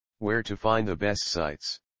Where to find the best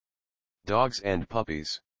sites. Dogs and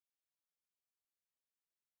puppies.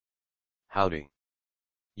 Howdy.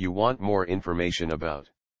 You want more information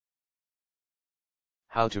about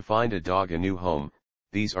how to find a dog a new home?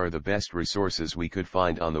 These are the best resources we could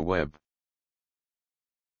find on the web.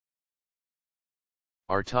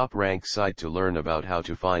 Our top-ranked site to learn about how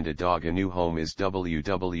to find a dog a new home is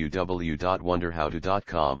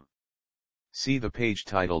www.wonderhowto.com. See the page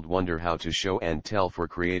titled Wonder How to Show and Tell for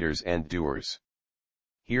Creators and Doers.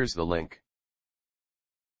 Here's the link.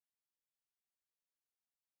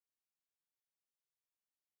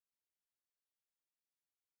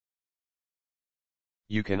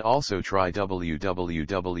 You can also try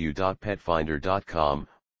www.petfinder.com,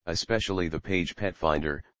 especially the page Pet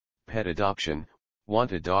Finder, Pet Adoption.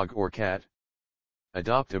 Want a dog or cat?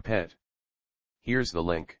 Adopt a pet. Here's the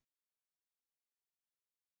link.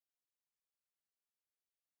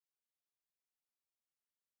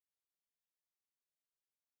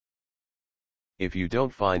 If you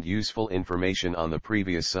don't find useful information on the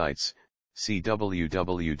previous sites, see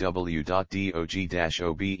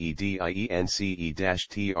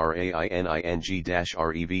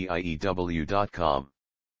www.dog-obedience-training-revew.com.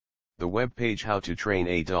 The web page How to Train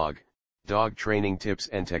a Dog, Dog Training Tips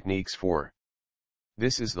and Techniques for.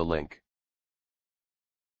 This is the link.